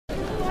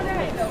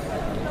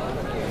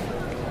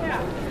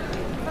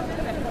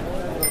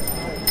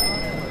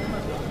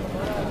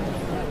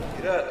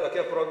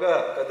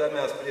kada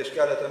mes prieš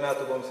keletą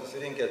metų buvom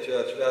susirinkę čia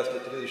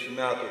atšvęsti 30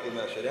 metų, kai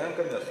mes čia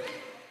renkamės.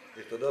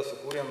 Ir tada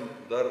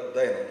sukūrėm dar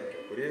dainą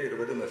tokią, kuri ir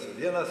vadinasi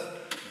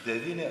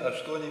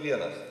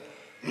 1981.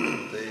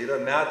 Tai yra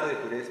metai,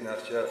 kuriais mes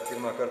čia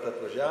pirmą kartą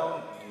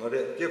atvažiavom.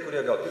 Tie,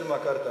 kurie gal pirmą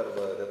kartą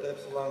arba retai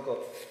apsilanko,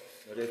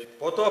 norėčiau.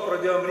 Po to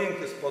pradėjom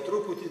rinktis po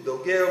truputį,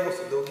 daugėjo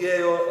mūsų,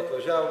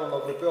 atvažiavo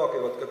mano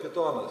grupiokai, vat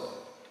kapitonas,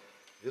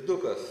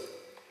 Vidukas,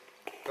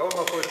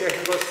 Kauno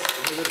Politechnikos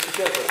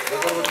universitetas,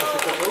 dabar vat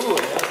KTU,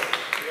 ne?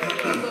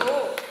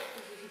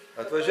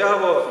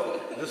 Atvažiavo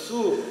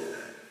visų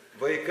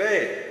vaikai,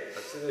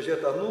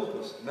 atsivežėt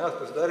anūkus, mes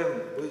pasidarėm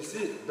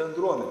baisi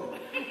bendruomenė.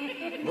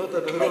 Nu, ta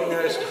bendruomenė,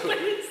 aišku,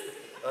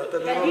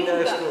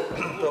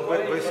 to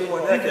baisumo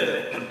nekelia.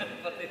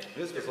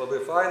 Viskas labai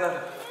faina.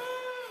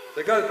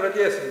 Tai gal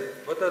pradėsim.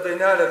 Va tą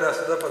dainelę mes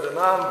tada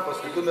padainam,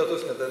 paskui 2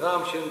 metus nedainam,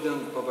 šiandien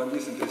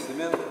pabandysim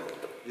prisiminti.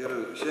 Ir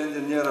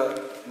šiandien nėra,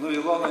 nu,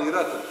 Ilona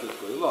yra, tarp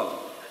kitko, Ilona.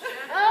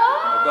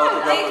 Gal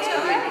tada pats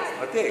karinkis.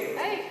 Ateik.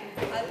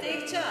 Ateik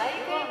čia.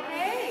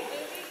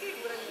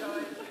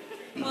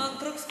 Man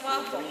truks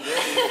kvapo.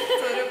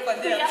 Turiu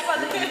padėti.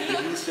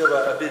 Jūs čia va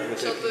abidvi.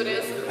 Čia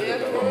turėsiu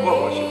bėgti.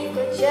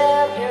 Čia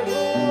prie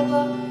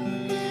Glūko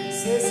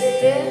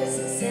susitiks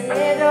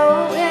seni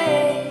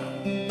draugai,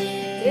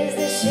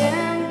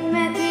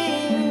 30-metį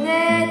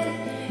minėti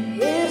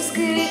ir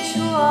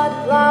skaičiuot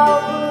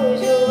plaukų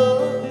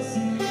žilus.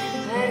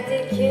 Ar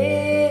tiki,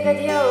 kad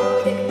jau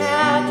tik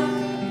metų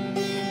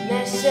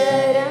mes čia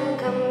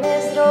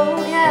renkamės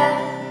drauge,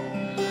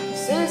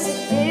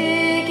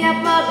 susitikę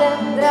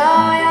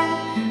pabendraujam,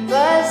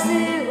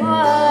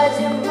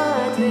 pasiguodžiam,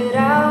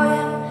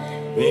 atviraujam.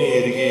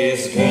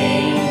 Virgis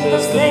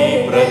gimtas tai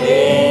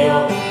pradėjo,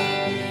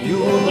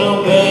 jų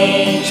draugai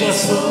čia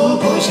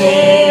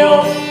sugužėjo,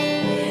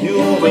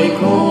 jų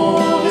vaikų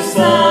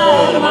visa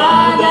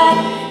armada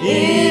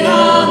ir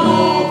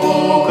anūkų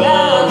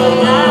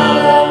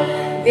kanonada.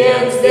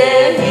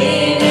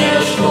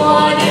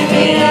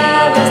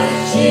 1981,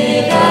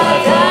 šitą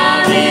tą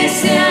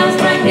visiems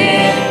brangi,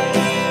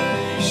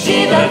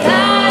 šitą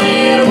tą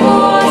ir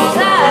mūsų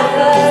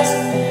startas,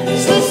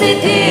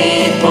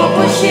 susitik po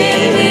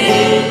pušimi.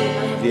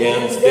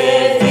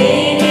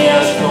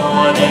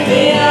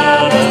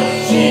 1981,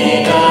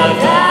 šitą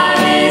tą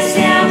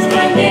visiems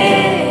brangi,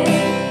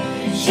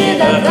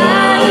 šitą tą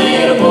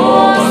ir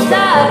mūsų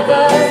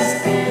startas,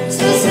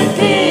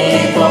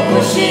 susitik po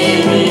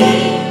pušimi.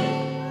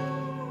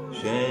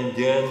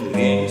 Šiandien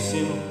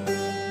rinksim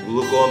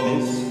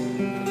Glūkomis,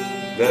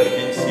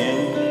 vertinsim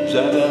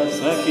žalias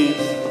akis,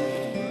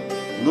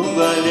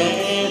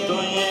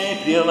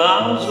 nugalėtojai prie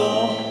laužo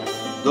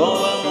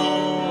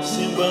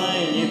dovanosim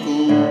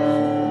vainikų.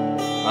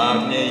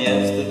 Agnė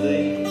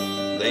Jestadai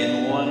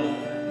dainuoja,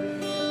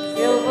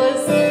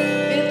 Silvas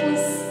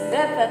Bitlus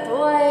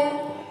repetuoja,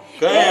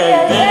 kai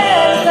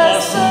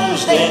Albertas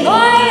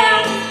uždainuoja,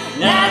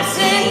 net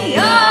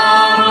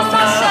senjoros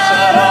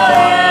ašaroja.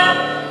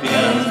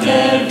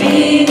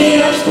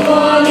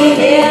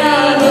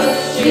 1981,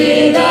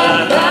 šitą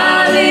tą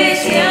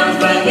visiems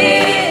brangi,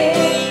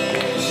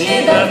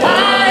 šitą tą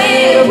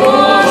ir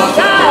mūsų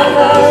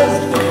startas,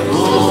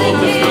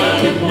 susitik.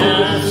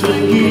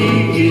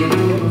 nesakykit,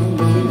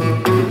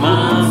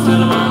 man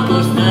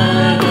sarmatos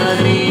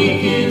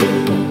nedarykit,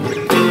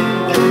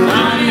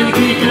 ar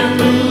irgi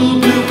ketų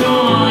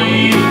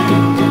pilkoji,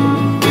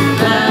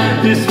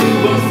 kartais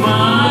rūbas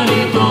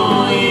varyto.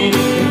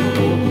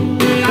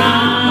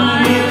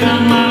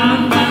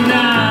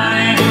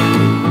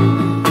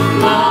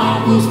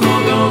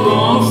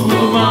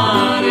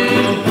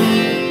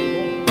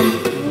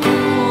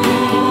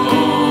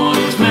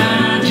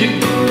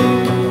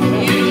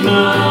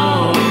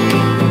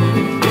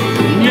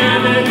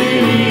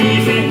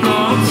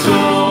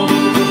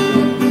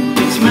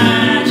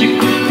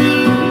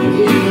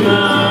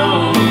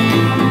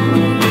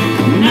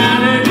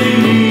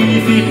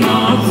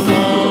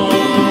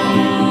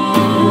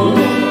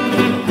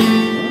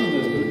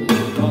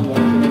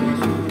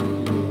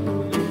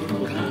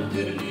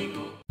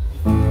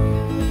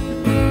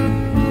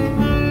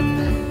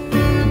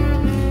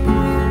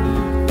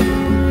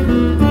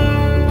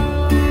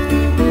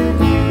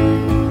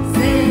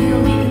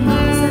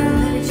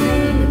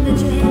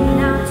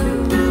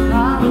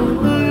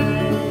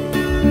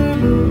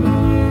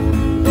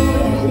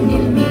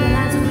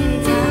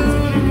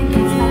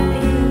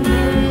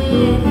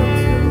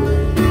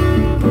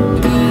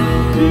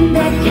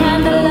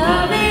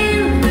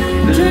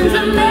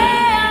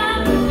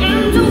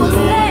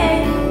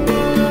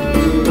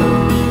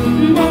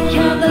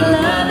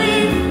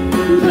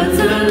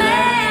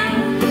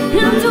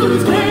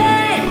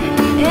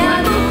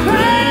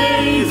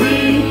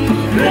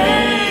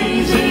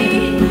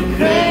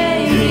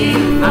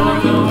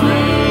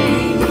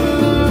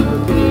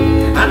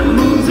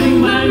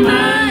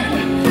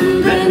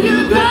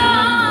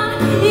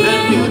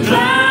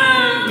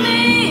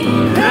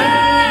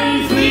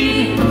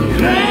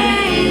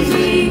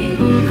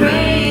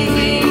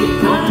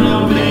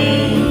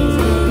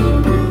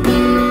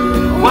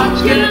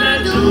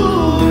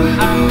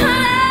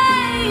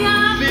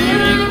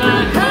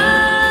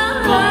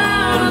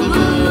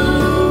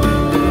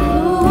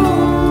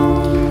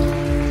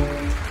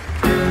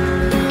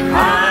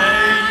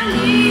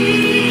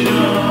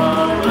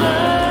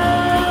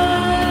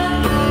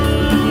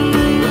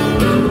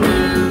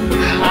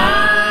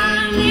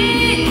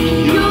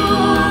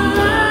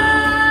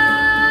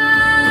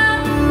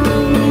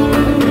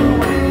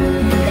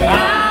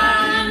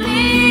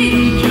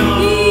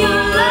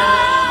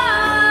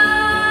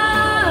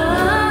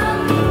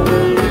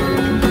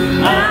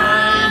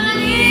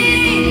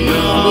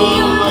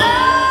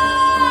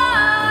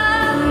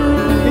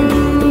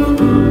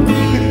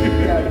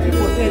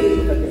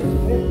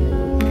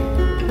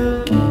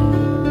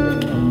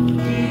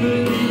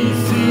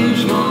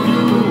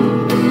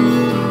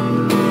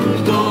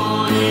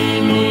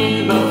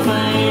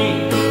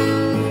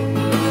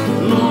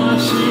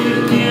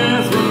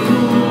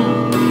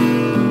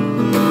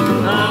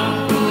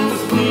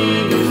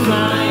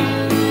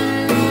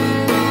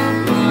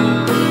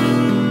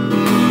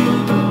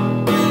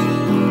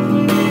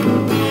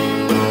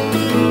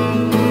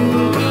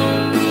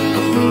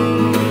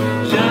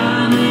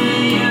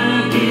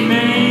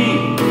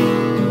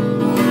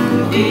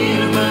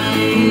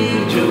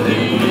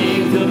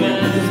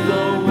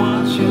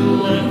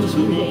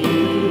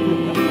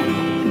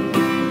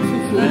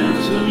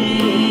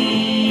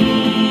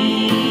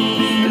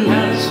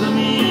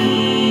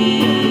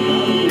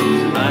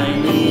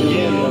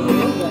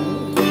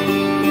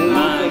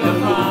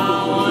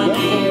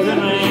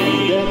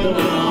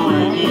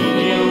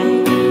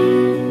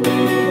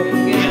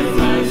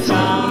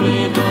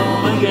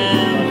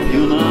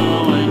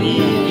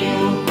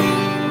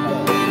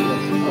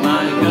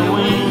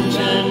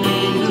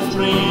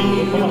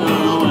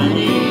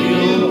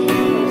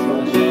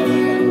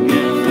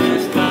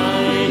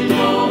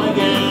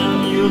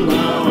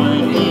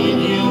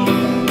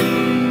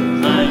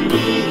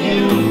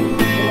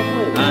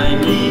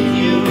 need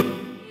you.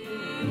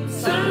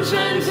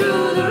 Sunshine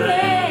through the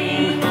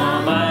rain,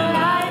 all my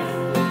life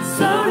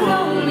so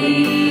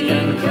lonely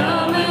and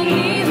coming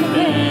in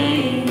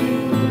vain.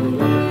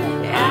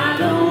 I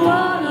don't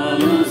wanna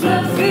lose the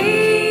feeling.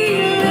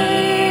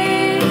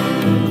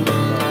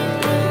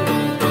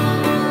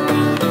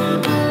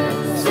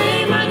 Say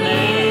my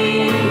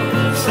name,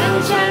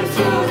 sunshine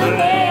through the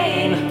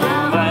rain,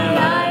 all my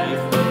life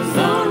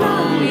so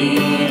lonely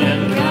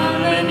and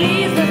coming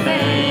in the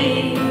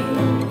vain.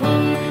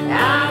 I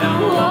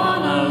don't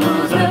wanna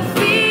lose the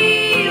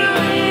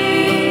feeling.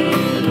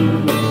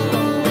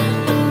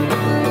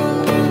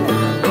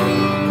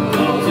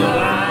 Close your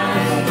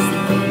eyes,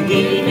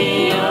 give me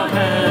your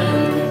hand.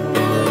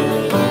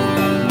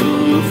 Do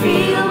you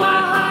feel my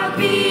heart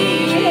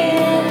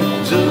beating?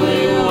 Do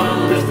you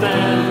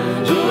understand?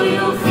 Do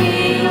you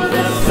feel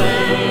the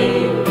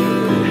same?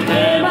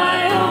 Am I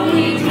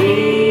only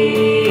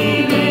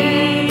dreaming?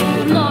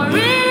 Nor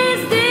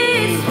is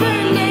this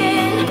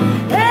burning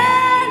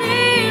an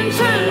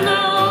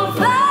internal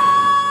flame?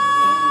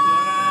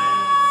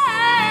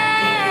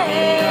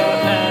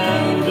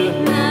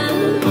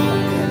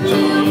 Do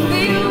you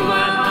feel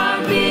my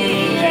heart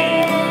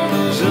beating?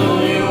 Do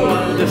you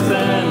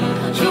understand?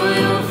 Do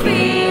you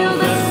feel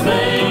the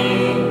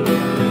same?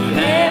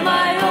 Am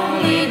I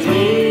only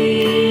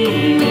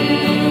dreaming?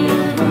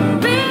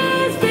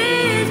 Is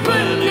this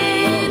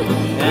burning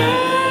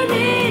an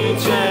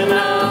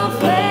internal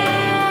flame?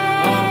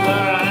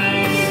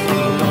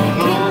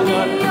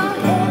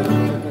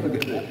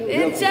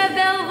 It's a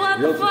bell, what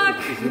the fuck?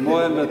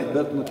 Žinojame,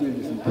 bet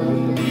nutildysim.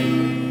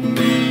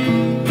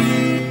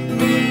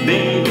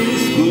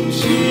 Baby's good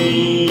to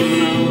me,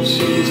 now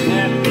she's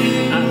happy,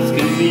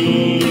 asking me,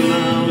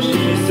 now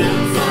she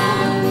said so.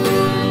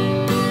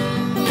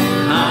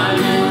 I'm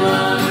in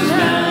love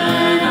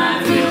and I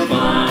feel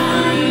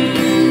fine.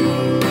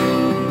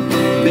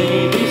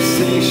 Baby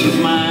says she's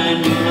mine,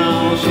 you know,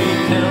 she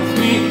tells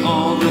me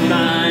all the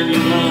time,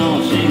 you know,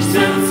 she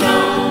said so.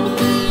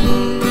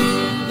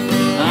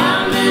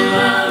 I'm in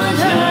love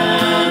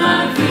and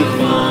I feel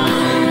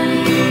fine.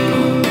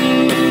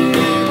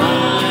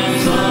 I'm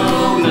so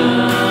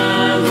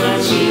glad that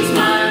she's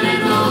my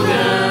little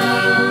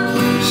girl.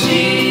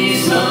 She's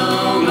so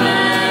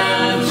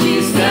glad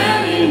she's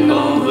standing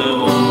on the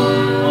wall.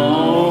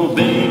 Oh,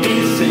 baby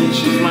says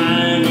she's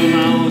mine, you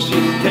know, she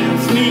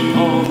tells me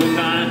all the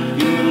time,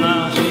 you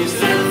know, she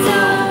said so.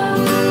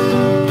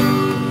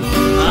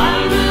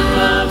 I'm in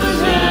love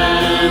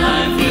and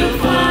I feel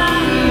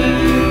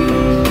fine.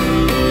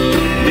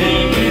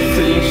 Baby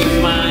says she's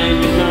mine,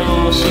 you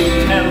know, she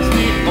tells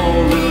me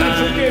all the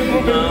time, you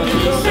know,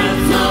 she said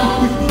so.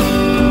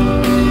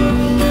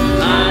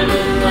 I'm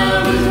in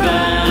love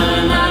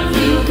and I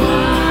feel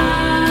fine.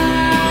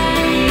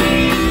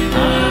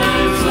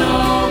 I'm so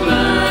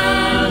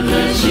glad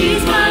that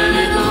she's my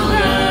little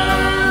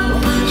girl.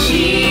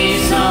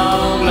 She's so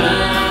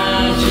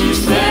glad she's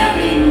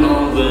standing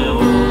on the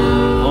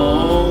wall.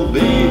 Oh,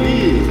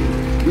 baby.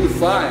 You're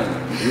fine.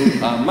 You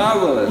are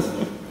marvelous.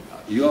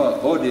 Your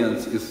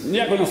audience is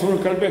Nieko nesvarbu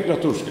kalbėk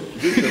lietuviškai.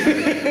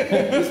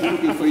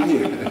 visiškai faini.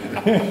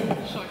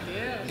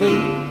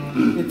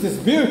 It is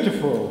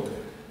beautiful.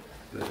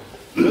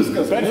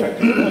 Viskas,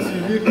 filmas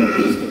įvyko,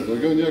 viskas,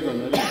 daugiau nieko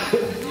nereikia.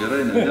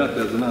 Gerai, ne,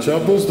 apie Donatas. Čia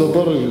bus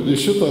dabar, iš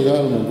šito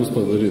galima bus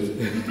padaryti.